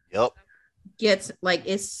Yep.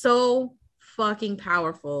 it's so fucking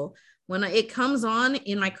powerful. When it comes on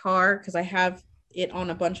in my car, because I have it on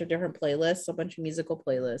a bunch of different playlists, a bunch of musical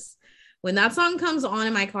playlists. When that song comes on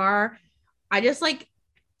in my car, I just like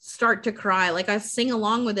start to cry. Like, I sing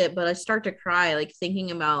along with it, but I start to cry, like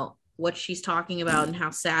thinking about what she's talking about and how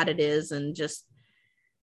sad it is, and just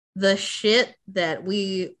the shit that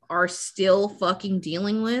we are still fucking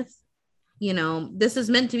dealing with. This is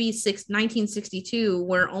meant to be 1962.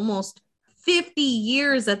 We're almost 50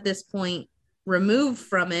 years at this point removed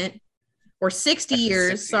from it, or 60 Actually, years,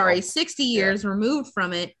 60, sorry, 60 years removed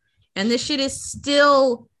from it. And this shit is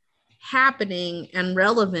still happening and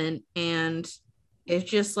relevant. And it's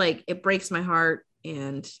just like, it breaks my heart.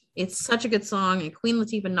 And it's such a good song. And Queen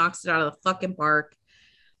Latifah knocks it out of the fucking park.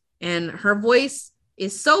 And her voice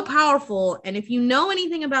is so powerful. And if you know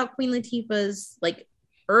anything about Queen Latifah's like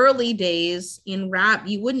early days in rap,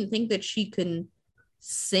 you wouldn't think that she can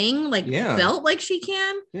sing felt like she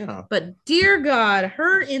can. Yeah. But dear God,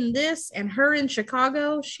 her in this and her in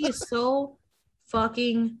Chicago, she is so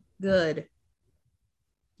fucking good.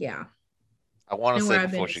 Yeah. I want to And Where say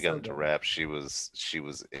I've before Been she is got so into good. rap, she was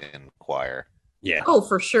in choir. Yeah. Oh,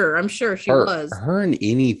 for sure. I'm sure she was. Her in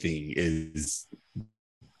anything is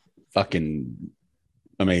fucking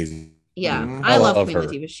amazing. Yeah. Mhm. I love love Queen her.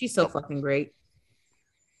 Latifah. She's so fucking great.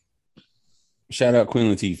 Shout out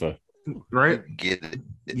Queen Latifah. Right? Get it?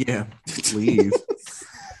 Yeah. Please.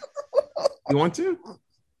 You want to?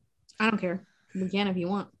 I don't care. We can if you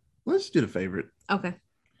want. Let's do the favorite. Okay.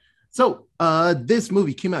 So, this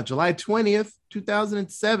movie came out July 20th,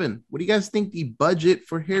 2007. What do you guys think the budget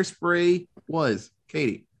for Hairspray was?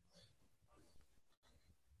 Katie.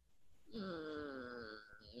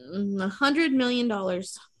 $100 million.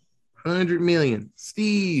 100 million.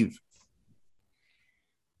 Steve.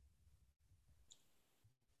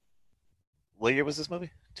 What year was this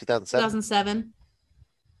movie? 2007. 2007.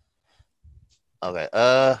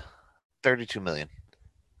 Okay. 32 million.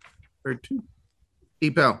 32.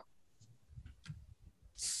 Epel.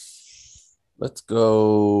 Let's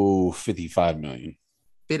go 55 million.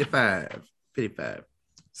 55. 55.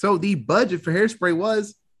 So the budget for Hairspray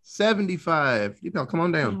was 75. Epel, come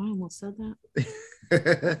on Oh, I down. almost said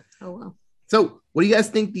that. Oh, well. So, what do you guys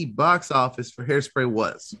think the box office for Hairspray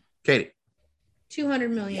was? Katie.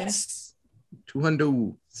 200 million. Yes.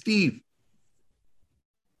 200. Steve.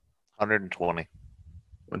 120.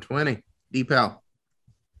 120. Epel.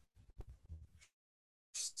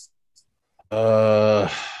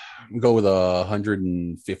 Go with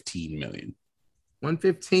 115 million.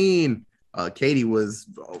 115. Katie was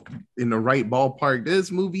in the right ballpark.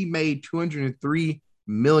 This movie made $203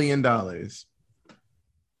 million.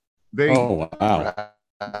 Very, Oh wow.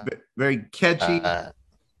 very catchy. Uh,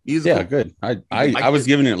 musical. Yeah, good. I was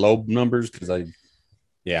giving it low numbers because I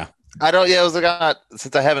don't. Yeah, I was like,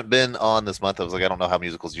 since I haven't been on this month, I was like, I don't know how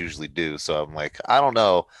musicals usually do. So I'm like, I don't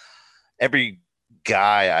know. Every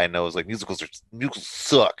guy I know is like, musicals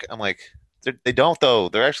suck. I'm like, they don't though.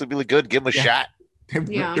 They're actually really good. Give them a Yeah. shot. They're,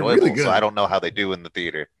 Yeah. they're Enjoyable. really good. So I don't know how they do in the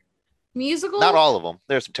theater. Musicals, Not all of them.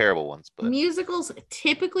 There's some terrible ones, but musicals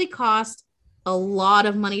typically cost a lot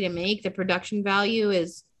of money to make. The production value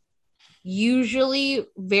is usually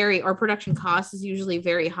or production cost is usually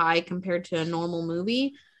very high compared to a normal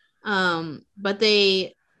movie. But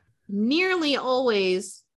they nearly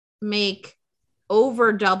always make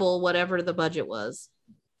over double whatever the budget was.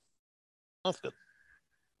 that's good.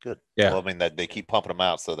 Good. Yeah. Well, I mean that they keep pumping them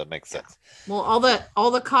out, so that makes sense. Well,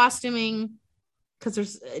 all the costuming, because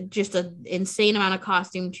there's just an insane amount of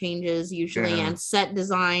costume changes usually, Yeah. and set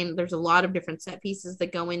design. There's a lot of different set pieces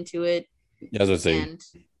that go into it. Yeah, as I say, And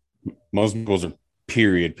most musicals are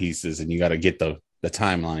period pieces, and you got to get the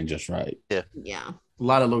timeline just right. yeah, A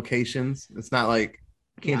lot of locations. It's not like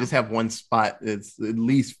you can't Yeah. just have one spot. It's at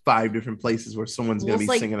least 5 different places where someone's Well, gonna be it's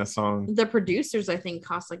like- singing a song. the producers I think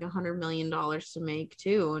cost like $100 million to make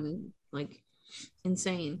too, and like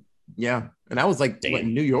insane. Yeah, and that was like Damn. what,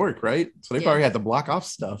 in New York, right? So they Yeah. probably had to block off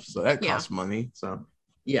stuff, so that Yeah. costs money. So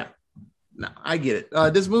yeah, no, I get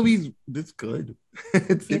it. This movie's good.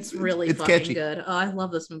 It's really it's fucking catchy. good. Oh, I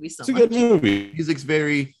love this movie so It's a much. good movie. Music's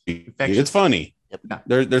very infectious. It's funny. Yep.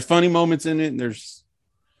 There's funny moments in it, and there's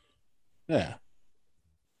yeah.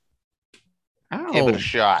 Give it Ow. a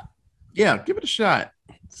shot. Yeah, give it a shot.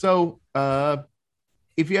 So,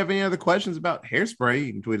 if you have any other questions about Hairspray,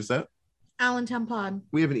 you can tweet us at. Allentown Pod.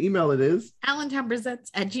 We have an email. It is. Allentown Presents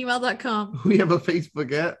at gmail.com. We have a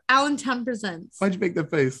Facebook at. Allentown Presents. Why'd you make that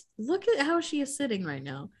face? Look at how she is sitting right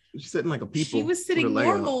now. She's sitting like a people. She was with sitting her leg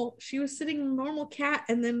out. normal. She was sitting normal cat,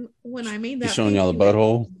 and then when I made that, He's showing face, y'all she the went,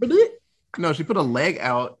 butthole. "Bleh." No, she put a leg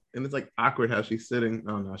out, and it's like awkward how she's sitting.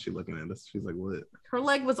 Oh no, she's looking at us. She's like, "What?" Her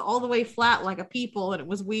leg was all the way flat like a people, and it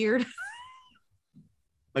was weird.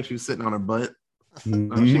 Like she was sitting on her butt. Oh, she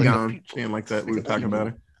Mhm. gone. She ain't like that. We were talking about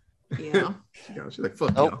her. Yeah. She gone. She's like,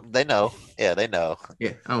 "Fuck Oh, y'all." they know. Yeah, they know.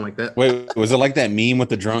 Yeah, I don't like that. Wait, was it like that meme with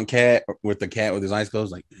the drunk cat, with the cat with his eyes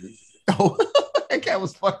closed? Like, Oh, that cat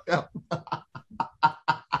was fucked up.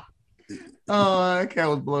 Oh, that cat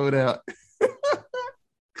was blown out.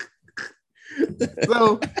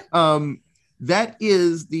 So, that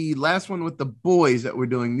is the last one with the boys that we're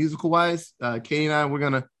doing musical wise. Katie and I, we're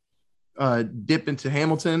gonna dip into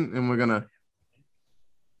Hamilton, and we're gonna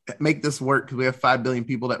make this work because we have 5 billion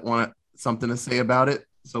people that want something to say about it.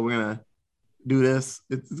 So we're gonna do this.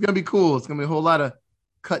 It's gonna be cool. It's gonna be a whole lot of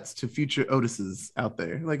cuts to future Otises out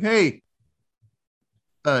there. Like, hey,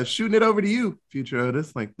 shooting it over to you, future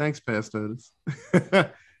Otis. Like, thanks, past Otis.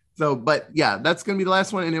 So, but yeah, that's gonna be the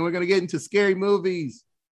last one, and then we're gonna get into scary movies.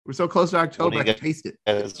 We're so close to October, I you can taste it.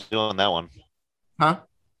 Guys doing that one. Huh?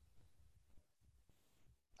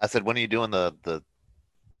 I said, when are you doing the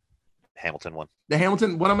Hamilton one? The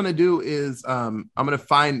Hamilton. What I'm gonna do is, I'm gonna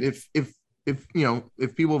find if you know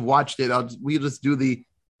if people have watched it, we'll just do the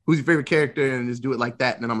who's your favorite character and just do it like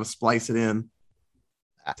that, and then I'm gonna splice it in.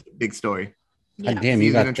 Big story. Yeah. God damn, you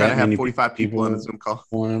He's got gonna try that to have many 45 people on the Zoom call.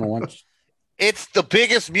 want to watch. It's the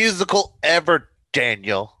biggest musical ever,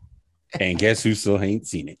 Daniel. And guess who still ain't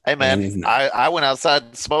seen it? Hey And man, it's not. I went outside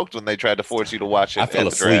and smoked when they tried to force you to watch it. I fell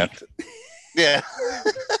at the asleep. draft. Yeah.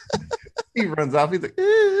 He runs off. He's like,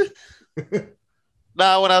 eh. No,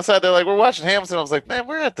 I went outside. They're like, we're watching Hamilton. I was like, man,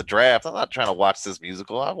 we're at the draft. I'm not trying to watch this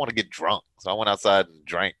musical. I want to get drunk. So I went outside and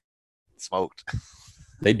drank, smoked.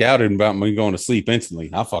 They doubted about me going to sleep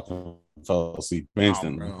instantly. I fucking fell asleep Oh,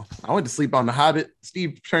 instantly. bro. I went to sleep on The Hobbit.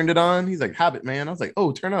 Steve turned it on. He's like, Hobbit, man. I was like,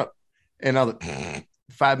 oh, turn up. And I was like,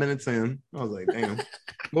 5 minutes in. I was like, damn.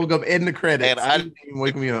 Woke up in the credits. And I- He didn't even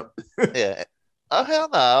wake me up. Yeah. Oh hell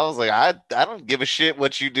no! I was like, I don't give a shit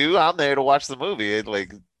what you do. I'm there to watch the movie. It,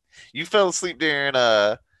 like, you fell asleep during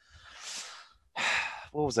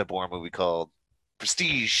what was that boring movie called?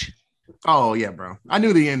 Prestige. Oh, yeah, bro. I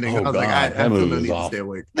knew the ending. Oh, I was like, God, I that still movie no was need to awful. stay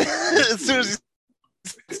awake. As soon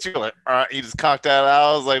as you're like, all right, you just cocked out.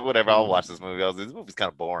 I was like, whatever. I'll watch this movie. I was like, this movie's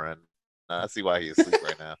kind of boring. I see why he's asleep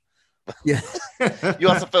right now. Yeah. You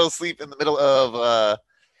also fell asleep in the middle of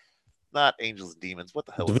not Angels and Demons. What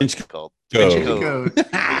the hell Da was Vinci that called? Code. Da Vinci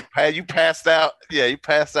Code. Code. You passed out. Yeah, you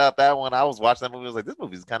passed out that one. I was watching that movie. I was like, this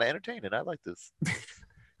movie's kind of entertaining. I like this.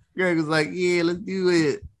 Greg was like, yeah, let's do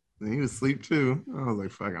it. And he was asleep too. I was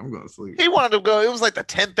like, fuck, I'm going to sleep. He wanted to go. It was like the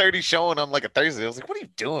 10:30 showing on like a Thursday. I was like, what are you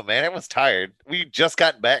doing, man? Everyone's tired. We just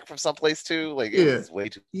gotten back from someplace too. Like, it Yeah. was way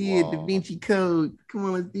too Yeah, Da long. Vinci Code. Come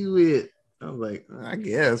on, let's do it. I was like, I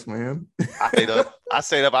guess, man. I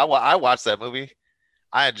stayed up. I watched that movie.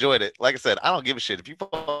 I enjoyed it. Like I said, I don't give a shit. If you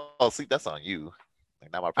fall asleep, that's on you.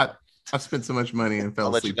 Like, not my problem. I spent so much money and fell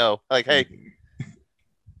I'll let you asleep. know. Like, hey,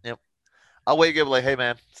 I'll wake you up like, hey,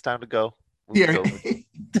 man, it's time to go. Movie's Yeah.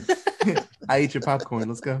 over. I ate your popcorn.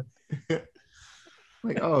 Let's go.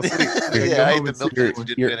 Like, oh, sweet. Okay, Yeah, go I ate home the and milk sit duds down. you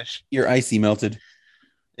didn't You're- finish. Your icy melted.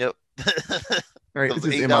 Yep. All right, Those it's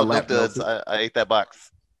just in $8 my milk lap. duds, melted. I ate that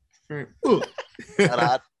box. All right. Ooh.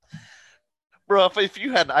 And bro, if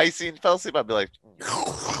you had an icy and fell asleep, I'd be like, you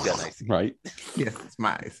got an icy. Right. Yeah, it's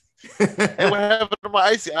my eyes. Hey, what happened to my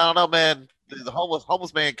icy? I don't know, man. The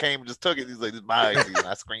homeless man came and just took it. He's like, "This is my icy," and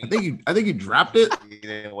I I screamed. think you dropped it, He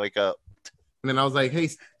didn't wake up. and then I was like, hey,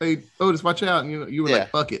 Otis, watch out, and you were Yeah. like,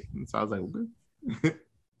 fuck it, and so I was like, okay.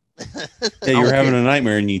 Yeah, you were Okay. having a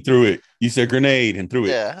nightmare and you threw it. You said grenade and threw it.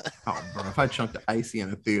 Yeah. Oh, bro, if I chunked the icy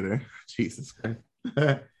in a theater, Jesus Christ.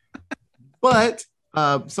 But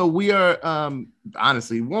so we are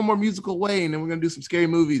honestly one more musical away, and then we're gonna do some scary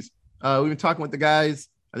movies. We've been talking with the guys.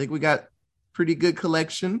 I think we got pretty good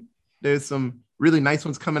collection. There's some really nice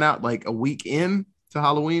ones coming out like a week in to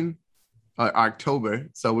Halloween, October.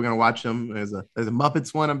 So we're gonna watch them. There's a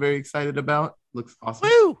Muppets one I'm very excited about. Looks awesome.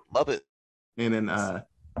 Woo! Love it. And then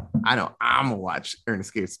I know I'm gonna watch Ernest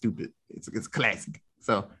Scared Stupid. It's a classic.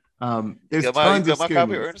 So there's Got tons my of scary copy of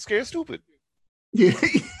movies. Ernest Scared Stupid. Yeah,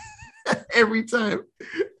 every time.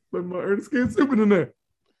 But my Ernest Scared Stupid in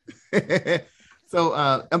there. So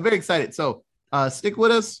I'm very excited. So stick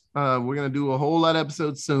with us. We're gonna do a whole lot of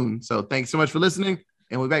episodes soon. So thanks so much for listening,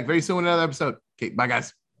 and we'll be back very soon with another episode. Okay, bye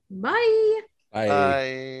guys. Bye. Bye.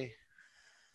 Bye.